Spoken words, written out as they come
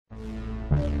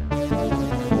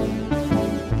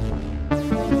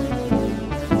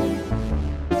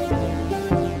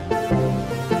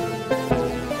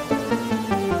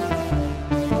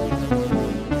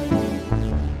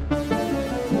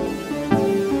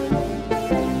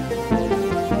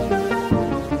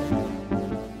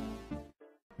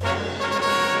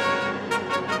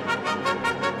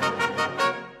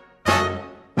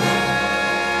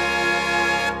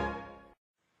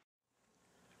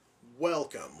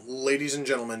Welcome, ladies and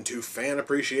gentlemen, to Fan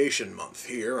Appreciation Month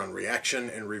here on Reaction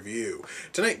and Review.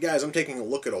 Tonight, guys, I'm taking a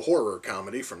look at a horror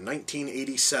comedy from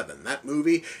 1987. That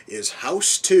movie is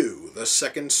House 2, The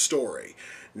Second Story.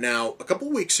 Now, a couple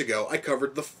weeks ago, I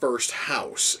covered the first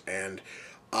House, and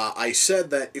I said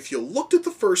that if you looked at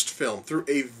the first film through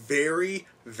a very,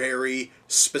 very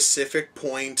specific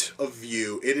point of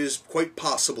view, it is quite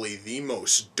possibly the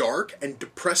most dark and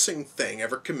depressing thing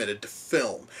ever committed to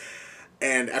film.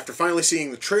 And after finally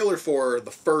seeing the trailer for the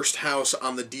first House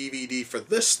on the DVD for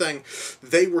this thing,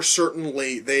 they were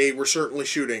certainly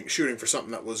shooting for something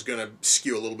that was going to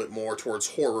skew a little bit more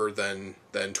towards horror than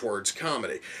towards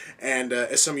comedy. And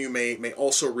as some of you may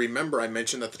also remember, I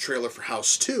mentioned that the trailer for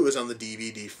House 2 is on the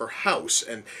DVD for House,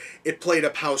 and it played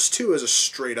up House 2 as a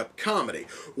straight-up comedy,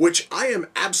 which I am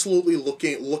absolutely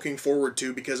looking forward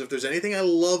to, because if there's anything I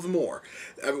love more,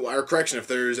 or correction, if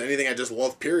there's anything I just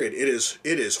love, period, it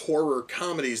is horror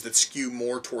comedies that skew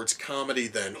more towards comedy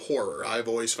than horror. I've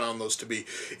always found those to be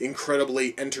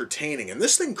incredibly entertaining, and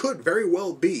this thing could very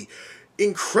well be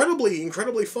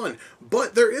incredibly fun,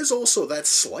 but there is also that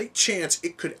slight chance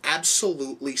it could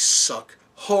absolutely suck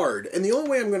hard. And the only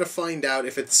way I'm going to find out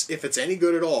if it's any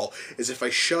good at all is if I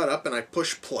shut up and I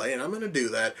push play, and I'm going to do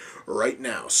that right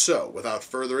now. So, without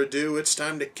further ado, it's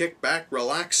time to kick back,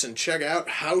 relax, and check out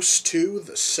House 2,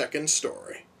 The Second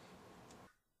Story.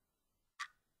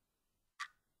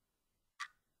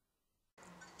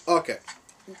 Okay,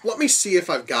 let me see if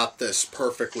I've got this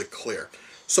perfectly clear.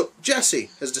 So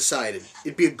Jesse has decided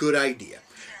it'd be a good idea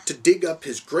to dig up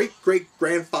his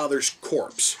great-great-grandfather's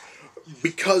corpse,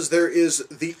 because there is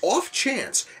the off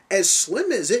chance, as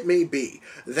slim as it may be,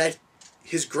 that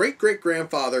his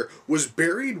great-great-grandfather was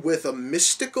buried with a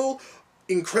mystical,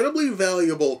 incredibly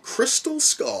valuable crystal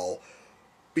skull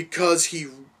because he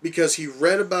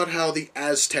read about how the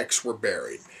Aztecs were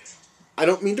buried. I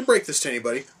don't mean to break this to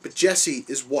anybody, but Jesse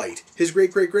is white. His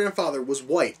great-great-grandfather was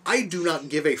white. I do not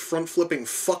give a front-flipping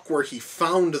fuck where he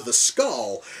found the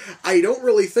skull. I don't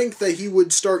really think that he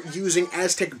would start using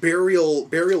Aztec burial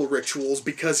rituals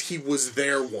because he was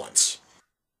there once.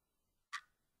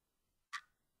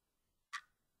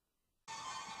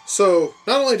 So,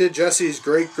 not only did Jesse's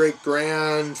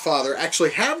great-great-grandfather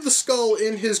actually have the skull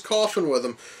in his coffin with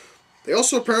him, they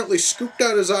also apparently scooped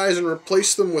out his eyes and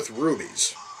replaced them with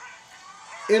rubies.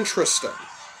 Interesting.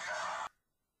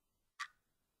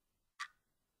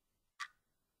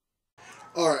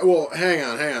 Alright, well, hang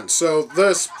on. So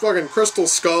this fucking crystal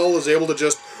skull is able to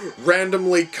just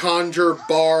randomly conjure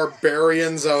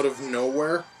barbarians out of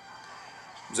nowhere?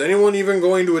 Is anyone even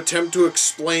going to attempt to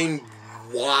explain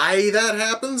why that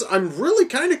happens? I'm really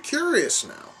kind of curious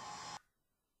now.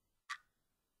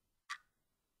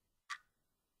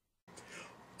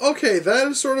 Okay, that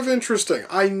is sort of interesting.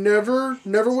 I never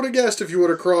would have guessed if you would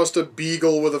have crossed a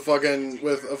beagle with a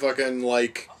fucking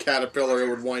like caterpillar, it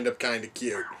would wind up kind of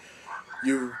cute.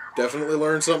 You definitely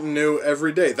learn something new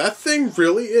every day. That thing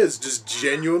really is just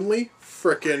genuinely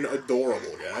frickin'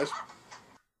 adorable, guys.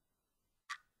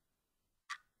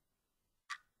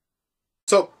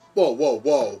 So,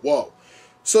 whoa.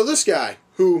 So this guy,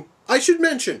 who I should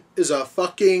mention is a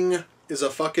fucking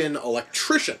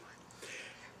electrician,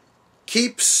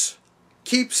 keeps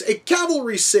a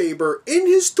cavalry saber in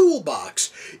his toolbox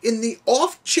in the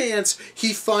off chance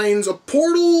he finds a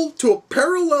portal to a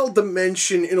parallel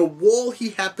dimension in a wall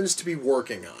he happens to be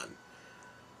working on.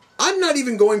 I'm not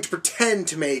even going to pretend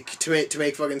to make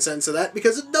fucking sense of that,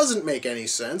 because it doesn't make any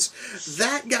sense.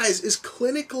 That, guys, is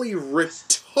clinically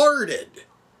retarded.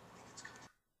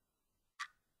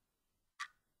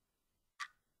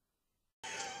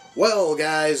 Well,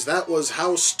 guys, that was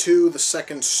House 2, The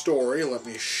Second Story. Let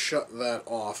me shut that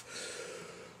off.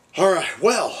 Alright,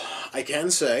 well, I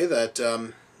can say that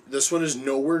this one is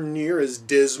nowhere near as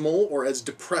dismal or as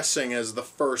depressing as the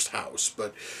first House,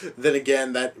 but then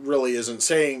again, that really isn't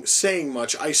saying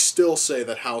much. I still say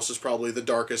that House is probably the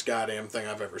darkest goddamn thing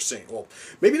I've ever seen. Well,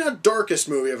 maybe not darkest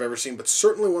movie I've ever seen, but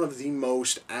certainly one of the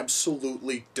most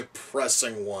absolutely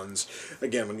depressing ones,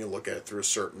 again, when you look at it through a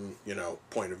certain,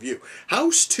 point of view.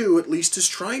 House 2, at least, is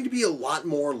trying to be a lot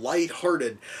more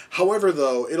lighthearted. However,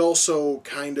 though, it also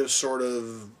kind of sort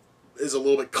of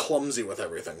bit clumsy with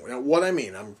everything. Now, what I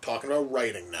mean, I'm talking about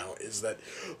writing now, is that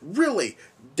really,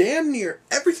 damn near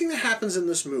everything that happens in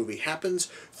this movie happens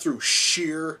through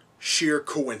sheer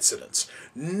coincidence.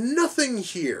 Nothing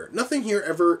here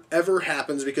ever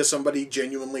happens because somebody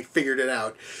genuinely figured it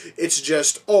out. It's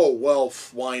just, oh, well,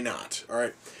 why not? All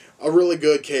right. A really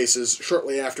good case is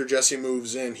shortly after Jesse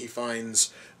moves in, he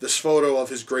finds this photo of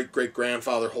his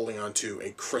great-great-grandfather holding onto a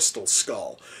crystal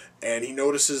skull. And he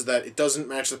notices that it doesn't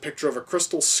match the picture of a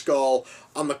crystal skull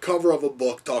on the cover of a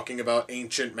book talking about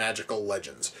ancient magical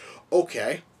legends.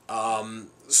 Okay,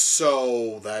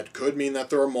 so that could mean that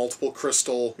there are multiple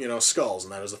crystal, skulls,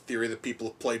 and that is a theory that people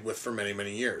have played with for many,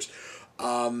 many years.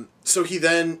 So he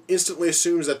then instantly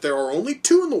assumes that there are only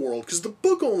two in the world, because the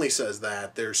book only says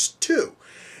that there's two.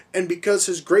 And because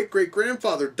his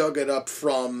great-great-grandfather dug it up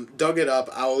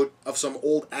out of some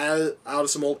old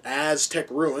Aztec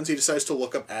ruins, he decides to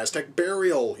look up Aztec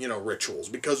burial, rituals,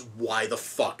 because why the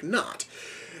fuck not?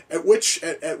 At which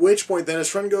point then his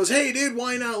friend goes, "Hey dude,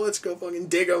 why not? Let's go fucking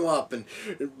dig him up." And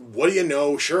what do you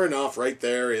know? Sure enough, right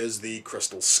there is the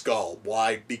crystal skull.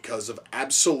 Why? Because of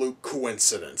absolute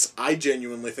coincidence. I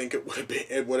genuinely think it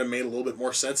would have made a little bit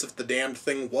more sense if the damned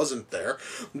thing wasn't there.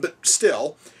 But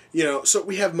still, so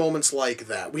we have moments like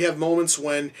that. We have moments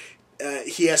when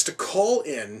he has to call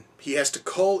in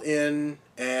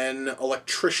an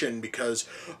electrician because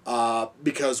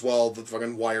well, the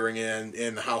fucking wiring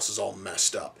in the house is all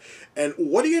messed up. And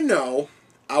what do you know?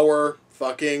 Our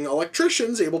fucking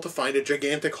electrician's able to find a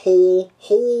gigantic hole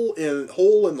in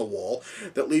the wall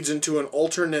that leads into an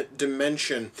alternate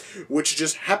dimension, which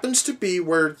just happens to be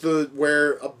where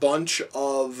a bunch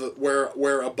of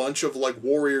like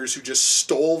warriors who just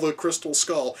stole the crystal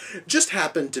skull just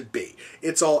happened to be.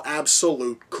 It's all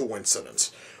absolute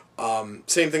coincidence.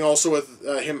 Same thing also with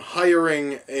him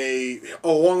hiring an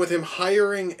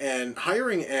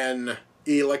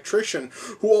electrician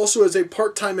who also is a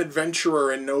part-time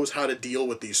adventurer and knows how to deal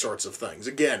with these sorts of things.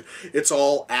 Again, it's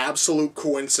all absolute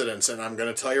coincidence, and I'm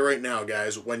going to tell you right now,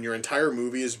 guys, when your entire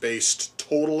movie is just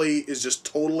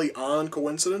totally on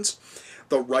coincidence,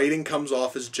 the writing comes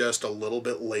off as just a little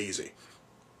bit lazy.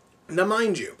 Now,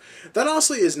 mind you, that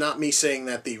honestly is not me saying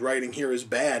that the writing here is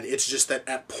bad. It's just that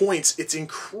at points it's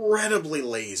incredibly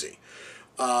lazy.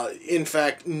 In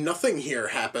fact, nothing here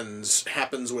happens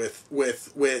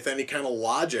with any kind of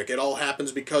logic. It all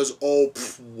happens because,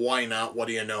 why not? What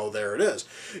do you know? There it is.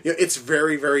 It's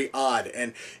very, very odd,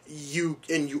 and you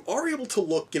are able to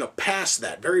look, past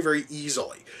that very, very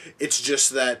easily. It's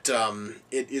just that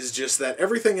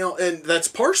everything else, and that's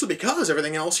partially because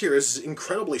everything else here is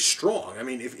incredibly strong. I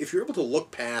mean, if you're able to look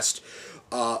past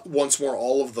once more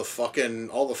all the fucking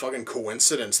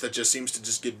coincidence that just seems to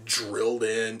just get drilled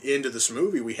into this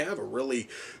movie, we have a really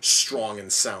strong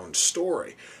and sound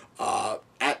story.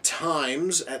 At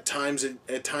times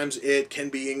it can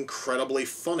be incredibly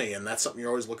funny, and that's something you're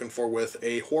always looking for with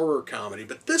a horror comedy.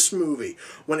 But this movie,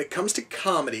 when it comes to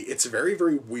comedy, it's very,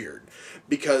 very weird,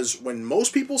 because when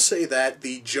most people say that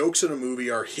the jokes in a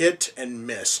movie are hit and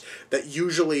miss, that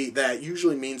usually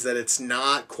means that it's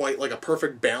not quite like a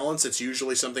perfect balance. It's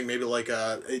usually something maybe like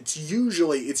it's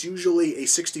usually a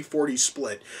 60-40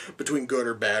 split between good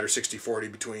or bad, or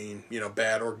 60-40 between,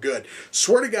 bad or good.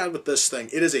 Swear to God, with this thing,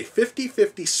 it is a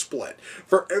 50-50 split.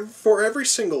 For every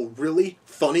single really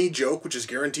funny joke, which is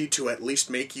guaranteed to at least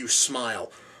make you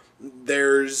smile,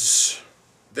 there is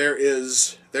a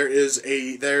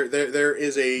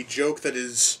joke that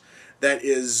is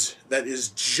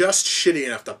just shitty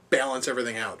enough to balance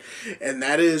everything out, and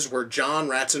that is where John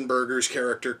Ratzenberger's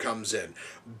character comes in.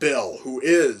 Bill, who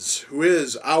is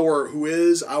our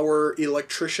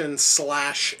electrician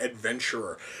 /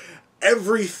 adventurer.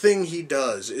 Everything he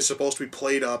does is supposed to be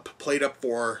played up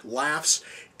for laughs,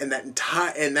 and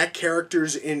that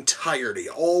character's entirety,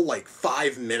 all like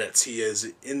 5 minutes he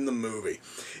is in the movie,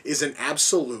 is an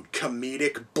absolute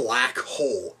comedic black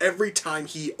hole. Every time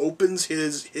he opens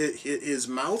his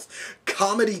mouth,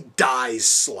 comedy dies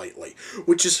slightly,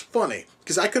 which is funny,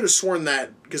 because I could have sworn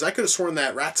that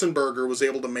Ratzenberger was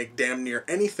able to make damn near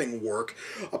anything work.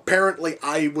 Apparently,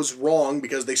 I was wrong,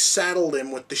 because they saddled him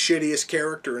with the shittiest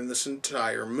character in this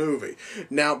entire movie.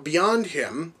 Now, beyond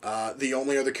him, the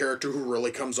only other character who really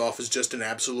comes off as just an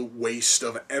absolute waste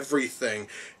of everything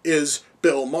is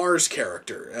Bill Maher's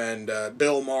character. And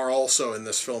Bill Maher also in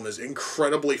this film is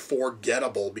incredibly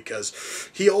forgettable, because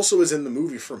he also is in the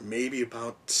movie for maybe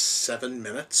about 7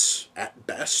 minutes at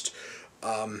best.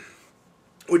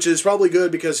 Which is probably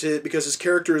good, because his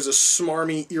character is a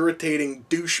smarmy, irritating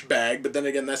douchebag, but then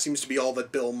again, that seems to be all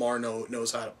that Bill Maher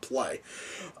knows how to play.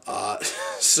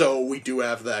 So we do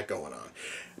have that going on.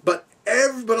 But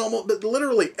but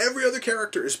literally every other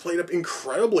character is played up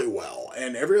incredibly well,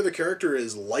 and every other character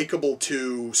is likable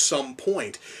to some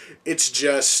point. It's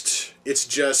just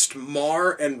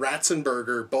Marr and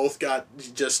Ratzenberger both got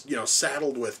just,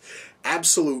 saddled with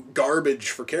absolute garbage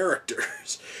for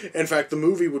characters. In fact, the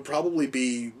movie would probably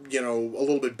be, a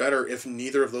little bit better if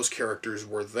neither of those characters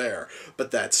were there.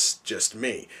 But that's just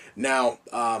me. Now,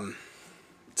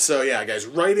 so yeah, guys,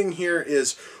 writing here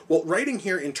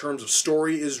in terms of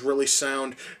story is really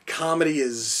sound. Comedy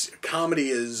is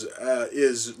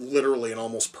literally an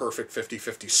almost perfect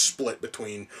 50-50 split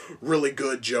between really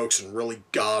good jokes and really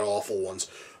god-awful ones.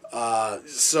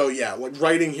 So yeah,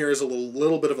 writing here is a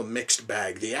little bit of a mixed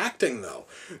bag. The acting though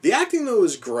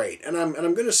is great, and I'm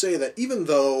going to say that even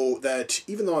though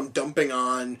I'm dumping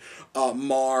on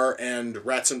Marr and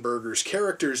Ratzenberger's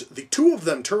characters, the two of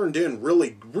them turned in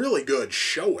really good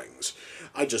showings.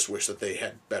 I just wish that they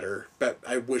had better.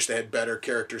 I wish they had better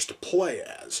characters to play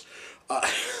as.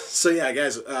 So yeah,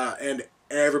 guys, and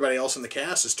everybody else in the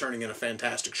cast is turning in a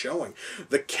fantastic showing.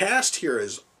 The cast here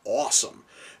is awesome.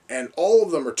 And all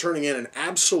of them are turning in an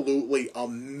absolutely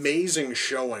amazing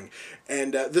showing.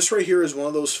 And this right here is one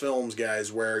of those films,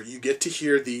 guys, where you get to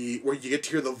hear the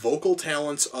vocal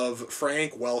talents of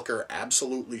Frank Welker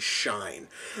absolutely shine,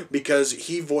 because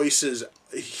he voices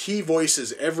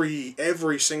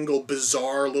every single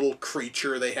bizarre little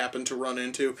creature they happen to run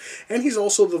into, and he's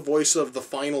also the voice of the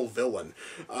final villain.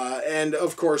 And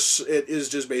of course, it is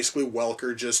just basically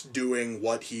Welker just doing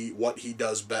what he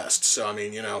does best. So I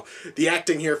mean, the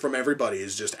acting here from everybody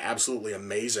is just absolutely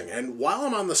amazing. And while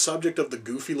I'm on the subject of the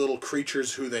goofy little creatures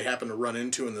who they happen to run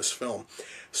into in this film,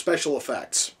 special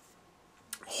effects.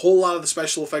 A whole lot of the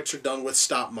special effects are done with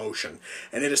stop motion,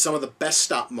 and it is some of the best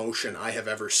stop motion I have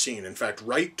ever seen. In fact,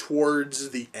 right towards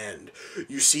the end,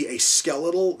 you see a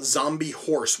skeletal zombie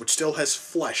horse which still has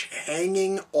flesh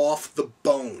hanging off the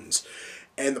bones,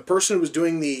 and the person who was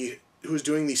doing the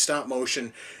stop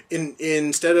motion,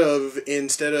 instead of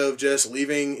just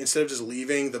leaving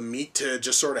the meat to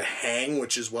just sort of hang,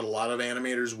 which is what a lot of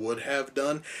animators would have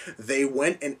done, they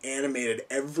went and animated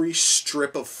every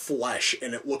strip of flesh,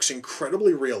 and it looks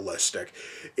incredibly realistic.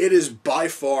 It is by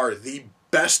far the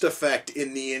best effect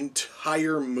in the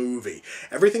entire movie.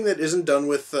 Everything that isn't done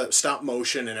with stop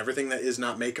motion, and everything that is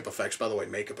not makeup effects, by the way,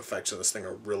 makeup effects in this thing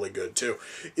are really good too,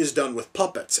 is done with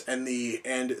puppets, and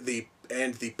the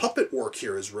puppet work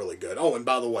here is really good. Oh, and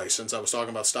by the way, since I was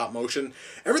talking about stop motion,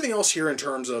 everything else here in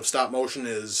terms of stop motion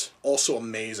is also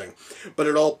amazing, but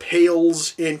it all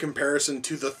pales in comparison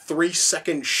to the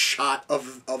 3-second shot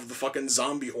of the fucking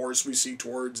zombie horse we see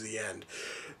towards the end.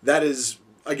 That is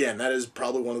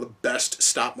probably one of the best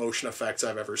stop-motion effects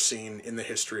I've ever seen in the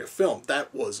history of film.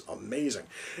 That was amazing.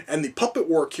 And the puppet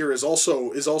work here is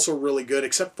also really good,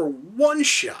 except for one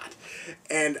shot.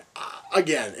 And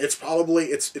again, it's probably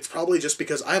just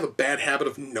because I have a bad habit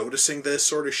of noticing this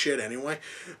sort of shit anyway.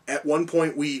 At one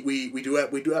point, we do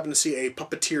happen to see a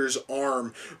puppeteer's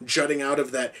arm jutting out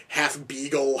of that half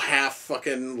beagle, half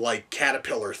fucking like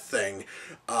caterpillar thing.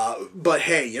 But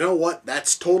hey, you know what?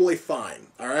 That's totally fine.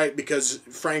 All right, because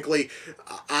frankly,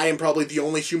 I am probably the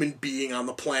only human being on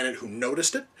the planet who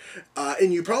noticed it,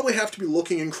 and you probably have to be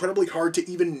looking incredibly hard to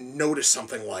even notice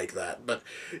something like that. But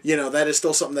that is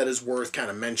still something that is worth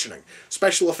kind of mentioning.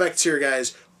 Special effects here,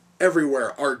 guys,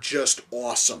 everywhere are just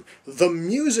awesome. The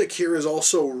music here is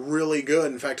also really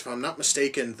good. In fact, if I'm not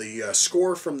mistaken, the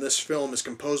score from this film is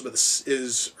composed by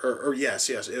it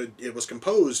was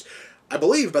composed, I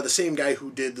believe, by the same guy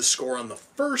who did the score on the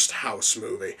first House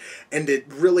movie, and it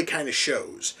really kind of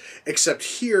shows. Except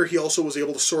here, he also was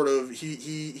able to sort of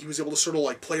he was able to sort of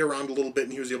like play around a little bit,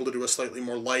 and he was able to do a slightly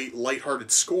more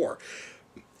lighthearted score.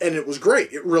 And it was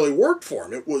great. It really worked for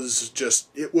him. It was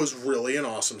really an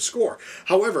awesome score.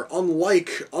 However,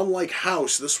 unlike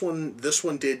House, this one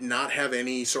did not have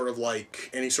any sort of like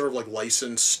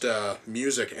licensed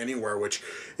music anywhere, which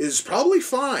is probably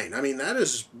fine.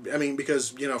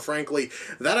 Because frankly,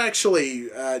 that actually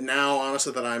now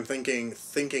honestly that I'm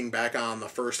thinking back on the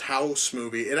first House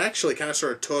movie, it actually kind of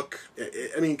sort of took.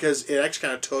 Because it actually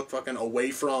kind of took fucking away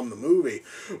from the movie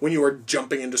when you were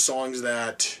jumping into songs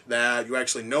that you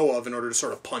actually know of in order to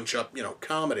sort of punch up,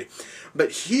 comedy.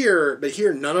 But here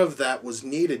none of that was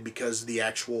needed, because the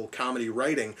actual comedy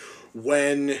writing,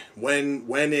 when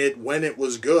it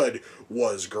was good,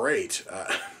 was great.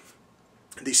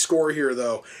 The score here,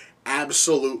 though,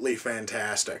 absolutely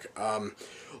fantastic.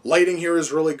 Lighting here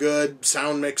is really good.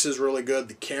 Sound mix is really good.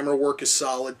 The camera work is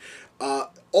solid.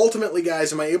 Ultimately,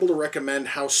 guys, am I able to recommend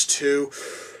House 2?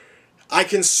 I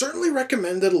can certainly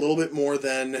recommend it a little bit more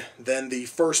than the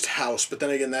first House, but then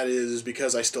again, that is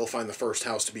because I still find the first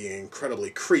House to be incredibly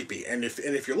creepy. And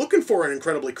if you're looking for an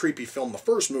incredibly creepy film, the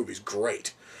first movie's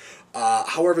great.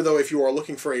 However, though, if you are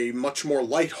looking for a much more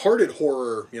light-hearted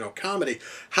horror, comedy,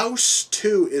 House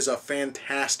 2 is a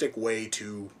fantastic way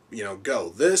to, go.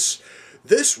 This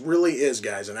really is,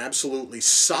 guys, an absolutely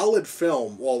solid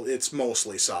film. Well, it's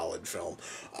mostly solid film.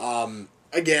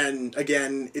 Again,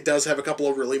 it does have a couple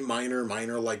of really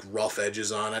minor, like, rough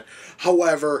edges on it.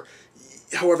 However,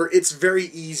 it's very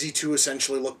easy to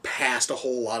essentially look past a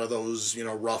whole lot of those,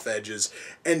 rough edges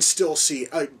and still see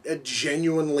a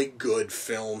genuinely good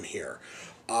film here.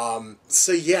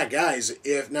 So yeah, guys,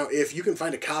 if you can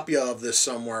find a copy of this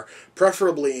somewhere,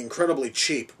 preferably incredibly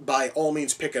cheap, by all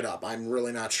means pick it up. I'm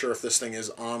really not sure if this thing is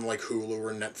on like Hulu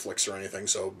or Netflix or anything,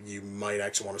 so you might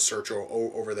actually want to search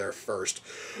over there first.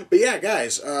 But yeah,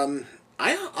 guys,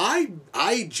 I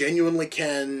genuinely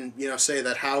can say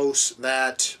that House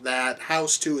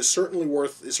 2 is certainly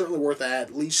worth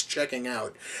at least checking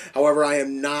out. However, I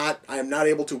am not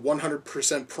able to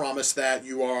 100% promise that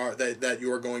you are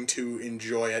going to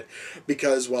enjoy it,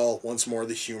 because, well, once more,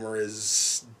 the humor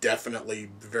is definitely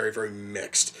very, very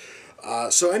mixed.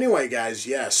 So anyway, guys,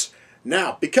 yes.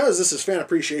 Now, because this is Fan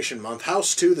Appreciation Month,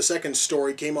 House 2, the second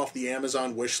story, came off the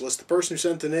Amazon wish list. The person who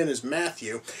sent it in is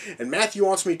Matthew, and Matthew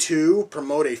wants me to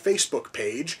promote a Facebook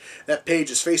page. That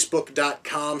page is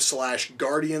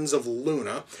facebook.com/Guardians of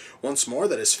Luna. Once more,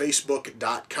 that is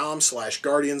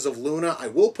facebook.com/Guardians of Luna. I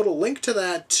will put a link to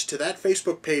that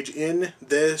Facebook page in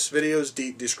this video's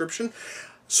description.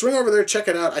 Swing over there, check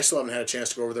it out. I still haven't had a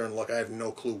chance to go over there and look. I have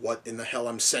no clue what in the hell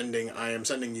I am sending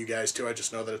you guys to. I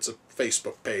just know that it's a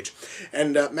Facebook page.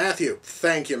 And Matthew,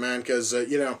 thank you, man, because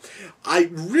I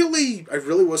really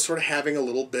was sort of having a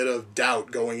little bit of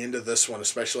doubt going into this one,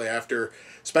 especially after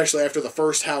the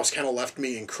first House kind of left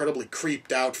me incredibly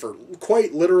creeped out for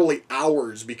quite literally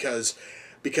hours, because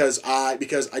I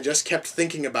just kept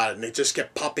thinking about it, and it just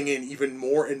kept popping in even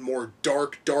more and more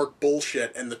dark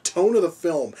bullshit, and the tone of the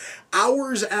film,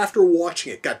 hours after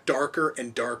watching it, got darker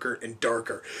and darker and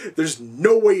darker. There's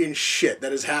no way in shit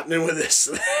that is happening with this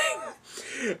thing.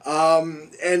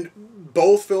 And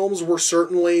both films were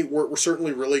certainly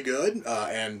really good.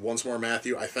 And once more,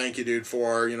 Matthew, I thank you, dude,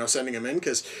 for sending them in,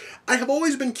 because I have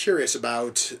always been curious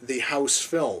about the House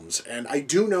films, and I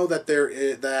do know that there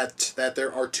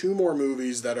are two more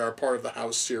movies that are part of the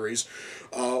House series.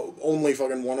 Only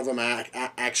fucking one of them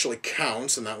actually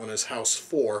counts, and that one is House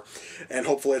 4. And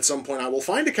hopefully at some point I will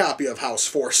find a copy of House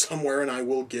 4 somewhere, and I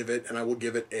will give it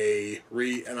a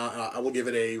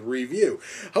review.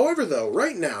 However, though,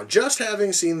 right now, just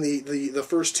having seen the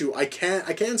first two, I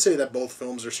can say that both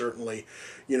films are certainly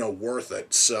worth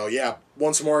it. So yeah,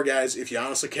 once more, guys, if you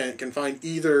honestly can find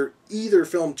either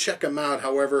film, check them out.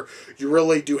 However, you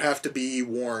really do have to be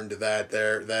warned that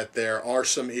there are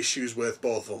some issues with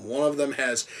both of them. One of them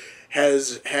has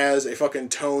a fucking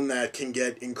tone that can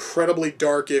get incredibly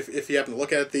dark if you happen to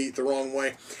look at it the wrong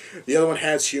way. The other one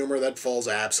has humor that falls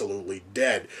absolutely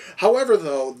dead. However,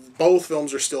 though, both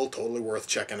films are still totally worth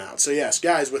checking out. So yes,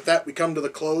 guys, with that, we come to the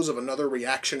close of another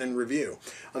reaction and review.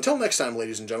 Until next time,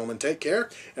 ladies and gentlemen, take care,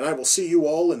 and I will see you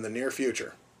all in the near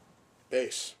future.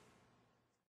 Peace.